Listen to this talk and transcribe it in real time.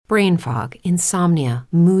brain fog, insomnia,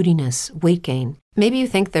 moodiness, weight gain. Maybe you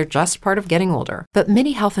think they're just part of getting older, but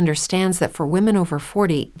MIDI Health understands that for women over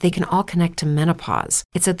 40, they can all connect to menopause.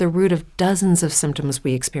 It's at the root of dozens of symptoms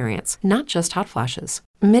we experience, not just hot flashes.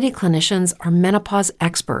 MIDI clinicians are menopause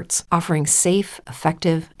experts, offering safe,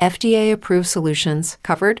 effective, FDA-approved solutions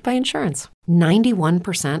covered by insurance.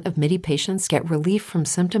 91% of MIDI patients get relief from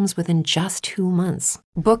symptoms within just 2 months.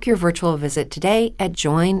 Book your virtual visit today at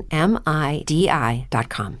joinmidi.com.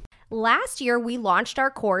 Last year, we launched our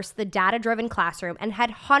course, The Data-Driven Classroom, and had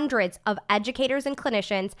hundreds of educators and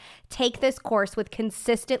clinicians take this course with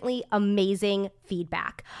consistently amazing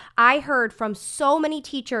feedback. I heard from so many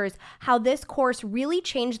teachers how this course really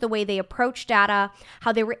changed the way they approach data,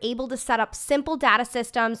 how they were able to set up simple data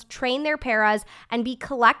systems, train their paras, and be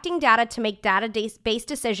collecting data to make data-based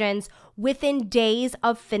decisions within days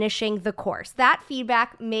of finishing the course. That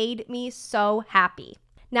feedback made me so happy.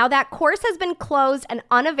 Now, that course has been closed and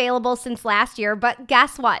unavailable since last year, but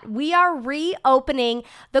guess what? We are reopening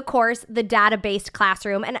the course, The Data-Based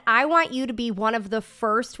Classroom, and I want you to be one of the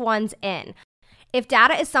first ones in. If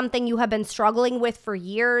data is something you have been struggling with for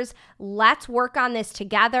years, let's work on this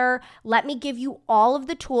together. Let me give you all of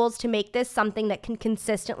the tools to make this something that can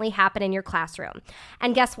consistently happen in your classroom.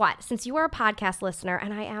 And guess what? Since you are a podcast listener,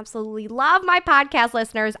 and I absolutely love my podcast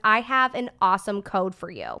listeners, I have an awesome code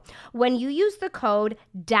for you. When you use the code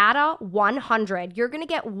DATA100, you're going to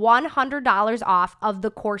get $100 off of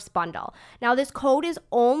the course bundle. Now, this code is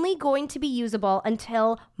only going to be usable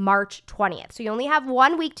until March 20th. So you only have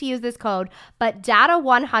 1 week to use this code, but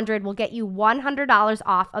Data100 will get you $100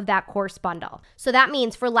 off of that course bundle. So that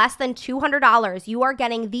means for less than $200, you are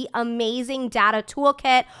getting the amazing data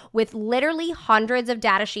toolkit with literally hundreds of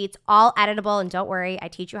data sheets, all editable. And don't worry, I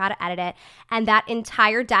teach you how to edit it. And that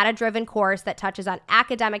entire data-driven course that touches on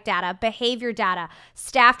academic data, behavior data,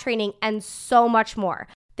 staff training, and so much more.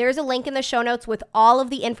 There's a link in the show notes with all of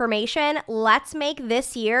the information. Let's make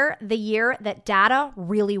this year the year that data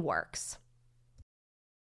really works.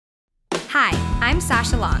 Hi, I'm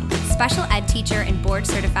Sasha Long, special ed teacher and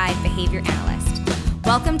board-certified behavior analyst.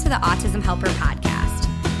 Welcome to the Autism Helper podcast.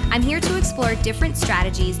 I'm here to explore different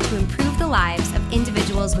strategies to improve the lives of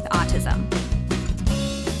individuals with autism.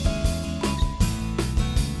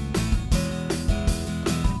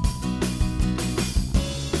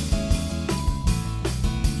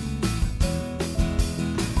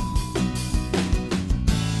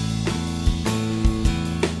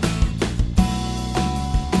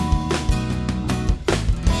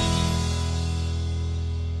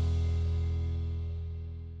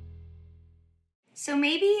 So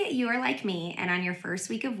maybe you are like me and on your first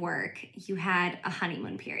week of work, you had a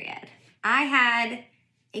honeymoon period. I had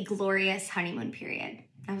a glorious honeymoon period.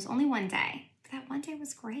 That was only one day, but that one day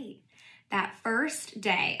was great. That first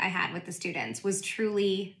day I had with the students was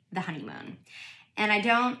truly the honeymoon. And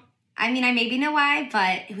I maybe know why,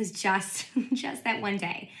 but it was just that one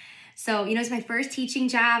day. So, it's my first teaching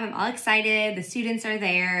job. I'm all excited. The students are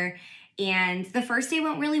there. And the first day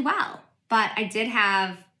went really well, but I did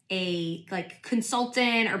have a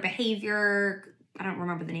consultant or behavior, I don't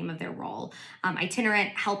remember the name of their role, itinerant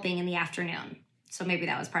helping in the afternoon. So maybe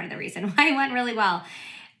that was part of the reason why it went really well.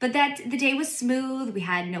 But the day was smooth. We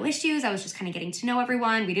had no issues. I was just kind of getting to know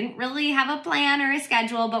everyone. We didn't really have a plan or a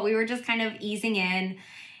schedule, but we were just kind of easing in.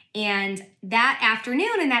 And that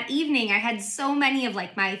afternoon and that evening, I had so many of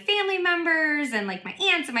my family members and my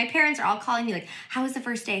aunts and my parents are all calling me how was the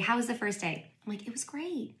first day? How was the first day? I'm like, it was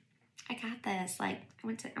great. I got this. I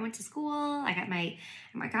went to school. I got my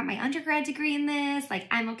undergrad degree in this.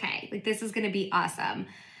 I'm okay. This is going to be awesome.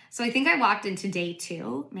 So I think I walked into day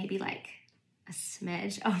 2, maybe a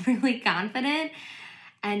smidge overly confident.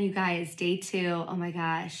 And you guys, day 2, oh my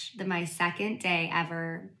gosh, my second day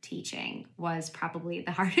ever teaching was probably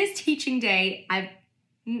the hardest teaching day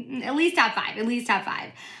at least top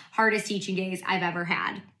 5 hardest teaching days I've ever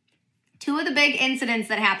had. 2 of the big incidents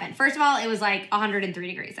that happened. First of all, it was 103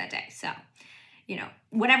 degrees that day. So,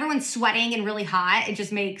 when everyone's sweating and really hot, it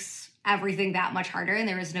just makes everything that much harder. And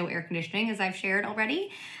there was no air conditioning, as I've shared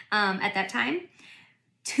already at that time.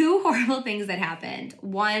 2 horrible things that happened.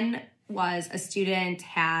 One was a student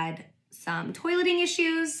had some toileting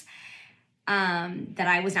issues that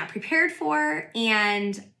I was not prepared for.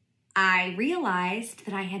 And I realized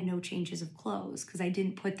that I had no changes of clothes because I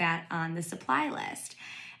didn't put that on the supply list.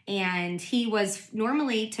 And he was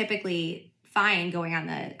typically fine going on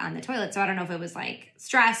the toilet. So I don't know if it was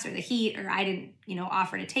stress or the heat or I didn't,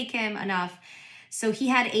 offer to take him enough. So he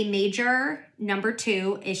had a major number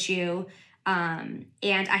 2 issue And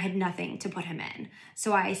I had nothing to put him in.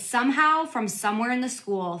 So I somehow, from somewhere in the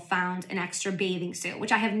school, found an extra bathing suit,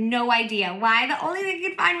 which I have no idea why. The only thing I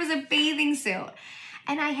could find was a bathing suit.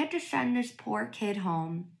 And I had to send this poor kid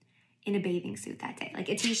home in a bathing suit that day, like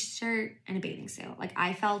a t-shirt and a bathing suit. Like,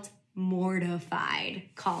 I felt mortified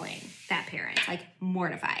calling that parent, like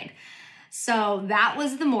mortified. So that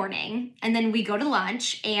was the morning. And then we go to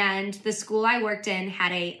lunch, and the school I worked in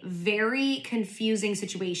had a very confusing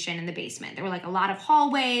situation in the basement. There were like a lot of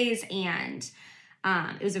hallways, and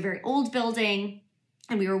it was a very old building,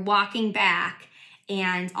 and we were walking back,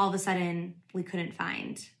 and all of a sudden we couldn't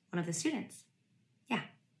find one of the students. Yeah,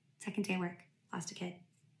 second day of work, lost a kid.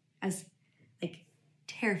 I was like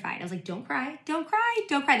terrified. I was like, don't cry, don't cry,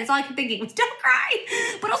 don't cry. That's all I kept thinking was, don't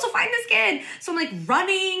cry, but also find this kid. So I'm like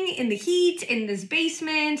running in the heat in this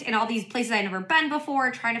basement and all these places I'd never been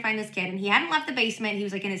before, trying to find this kid. And he hadn't left the basement. He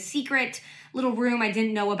was like in a secret little room I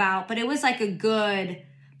didn't know about, but it was like a good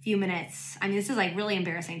few minutes. I mean, this is like really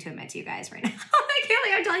embarrassing to admit to you guys right now. I can't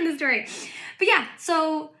believe I'm telling this story. But yeah,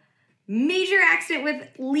 so major accident with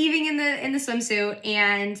leaving in the swimsuit,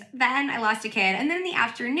 and then I lost a kid. And then in the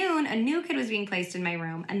afternoon, a new kid was being placed in my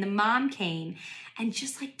room, and the mom came and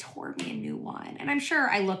just like tore me a new one. And I'm sure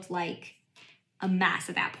I looked like a mess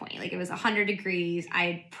at that point. Like, it was 100 degrees.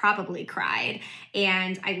 I probably cried,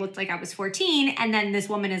 and I looked like I was 14. And then this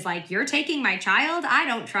woman is like, "You're taking my child? I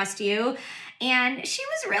don't trust you." And she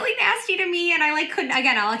was really nasty to me, and I like couldn't,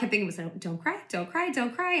 again, all I kept thinking was, don't cry, don't cry,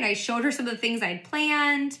 don't cry. And I showed her some of the things I had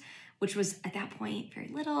planned, which was at that point very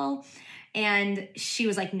little. And she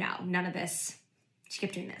was like, no, none of this. She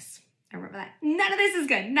kept doing this. I remember that. None of this is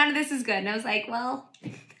good. None of this is good. And I was like, well,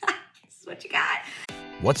 this is what you got.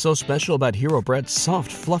 What's so special about Hero Bread's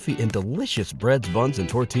soft, fluffy, and delicious breads, buns, and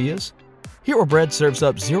tortillas? Hero Bread serves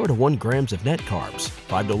up 0 to 1 grams of net carbs,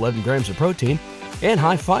 5 to 11 grams of protein, and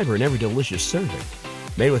high fiber in every delicious serving.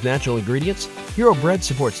 Made with natural ingredients, Hero Bread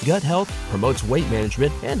supports gut health, promotes weight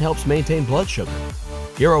management, and helps maintain blood sugar.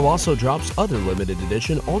 Hero also drops other limited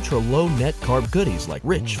edition ultra-low net carb goodies like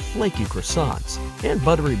rich, flaky croissants and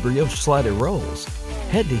buttery brioche slider rolls.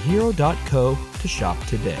 Head to hero.co to shop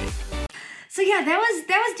today. So yeah, that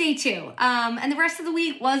was day 2. And the rest of the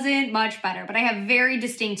week wasn't much better, but I have very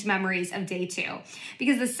distinct memories of day 2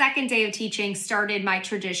 because the second day of teaching started my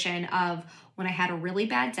tradition of when I had a really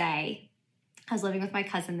bad day. I was living with my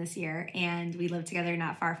cousin this year, and we lived together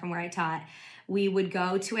not far from where I taught. We would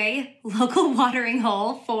go to a local watering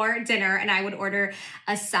hole for dinner, and I would order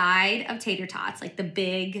a side of tater tots, like the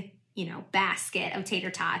big, basket of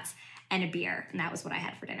tater tots, and a beer. And that was what I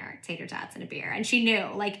had for dinner, tater tots and a beer. And she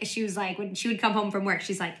knew, like, she was like, when she would come home from work,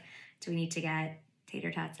 she's like, do we need to get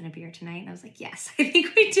tater tots and a beer tonight? And I was like, yes, I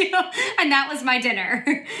think we do. And that was my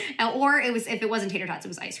dinner. Or if it wasn't tater tots, it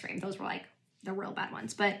was ice cream. Those were like the real bad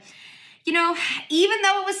ones. But even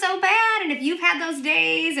though it was so bad, and if you've had those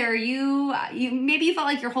days, or you maybe you felt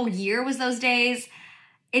like your whole year was those days,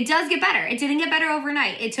 it does get better. It didn't get better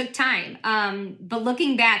overnight. It took time. But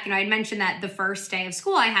looking back, I'd mentioned that the first day of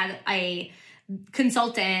school, I had a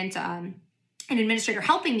consultant, an administrator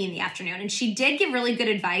helping me in the afternoon, and she did give really good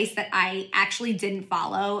advice that I actually didn't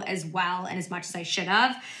follow as well and as much as I should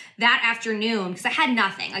have. That afternoon, because I had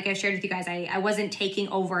nothing, like I shared with you guys, I wasn't taking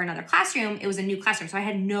over another classroom. It was a new classroom, so I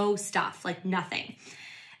had no stuff, like nothing.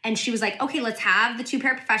 And she was like, okay, let's have the 2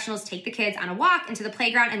 paraprofessionals take the kids on a walk into the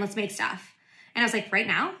playground and let's make stuff. And I was like, right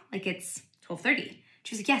now? Like, it's 12:30.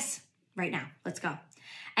 She was like, yes, right now, let's go.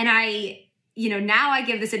 And I, now I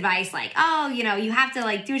give this advice like, oh, you have to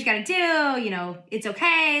like do what you gotta do, it's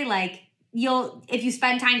okay. Like, if you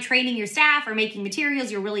spend time training your staff or making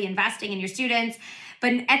materials, you're really investing in your students.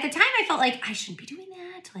 But at the time I felt like I shouldn't be doing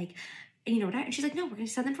that. Like, and she's like, no, we're going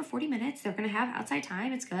to send them for 40 minutes. They're going to have outside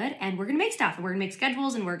time. It's good. And we're going to make stuff, and we're going to make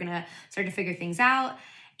schedules, and we're going to start to figure things out.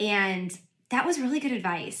 And that was really good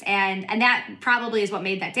advice. And that probably is what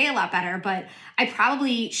made that day a lot better. But I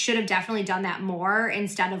probably should have definitely done that more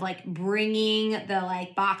instead of like bringing the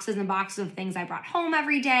like boxes and boxes of things I brought home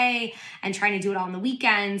every day and trying to do it all on the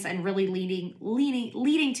weekends, and really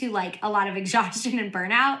leading to like a lot of exhaustion and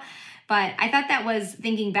burnout. But I thought that was,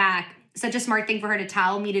 thinking back, such a smart thing for her to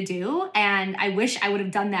tell me to do. And I wish I would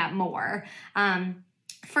have done that more.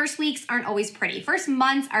 First weeks aren't always pretty. First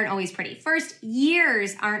months aren't always pretty. First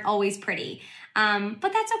years aren't always pretty. But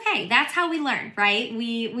that's okay. That's how we learn, right?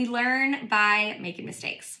 We learn by making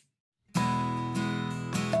mistakes.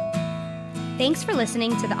 Thanks for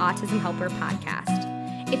listening to the Autism Helper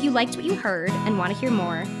podcast. If you liked what you heard and want to hear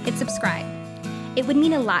more, hit subscribe. It would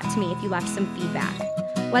mean a lot to me if you left some feedback.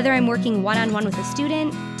 Whether I'm working one-on-one with a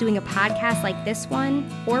student, doing a podcast like this one,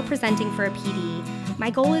 or presenting for a PD, My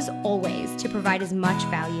goal is always to provide as much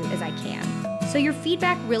value as I can. So your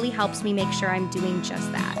feedback really helps me make sure I'm doing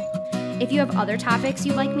just that. If you have other topics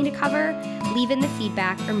you'd like me to cover, leave in the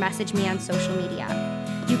feedback or message me on social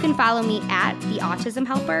media. You can follow me at The Autism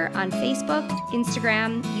Helper on Facebook,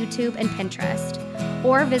 Instagram, YouTube, and Pinterest,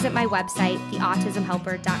 or visit my website,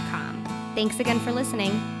 theautismhelper.com. Thanks again for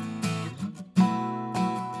listening.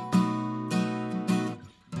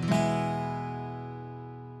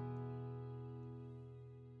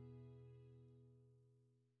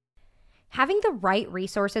 Having the right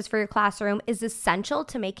resources for your classroom is essential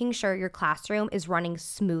to making sure your classroom is running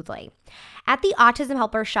smoothly. At the Autism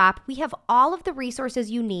Helper shop, we have all of the resources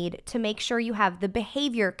you need to make sure you have the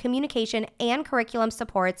behavior, communication, and curriculum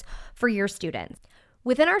supports for your students.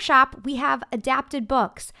 Within our shop, we have adapted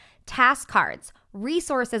books, task cards,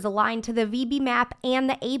 resources aligned to the VB map and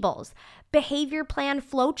the ABLES, behavior plan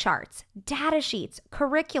flowcharts, data sheets,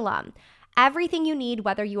 curriculum. Everything you need,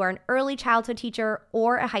 whether you are an early childhood teacher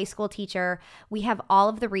or a high school teacher, we have all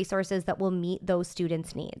of the resources that will meet those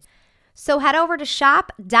students' needs. So head over to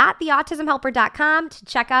shop.theautismhelper.com to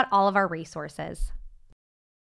check out all of our resources.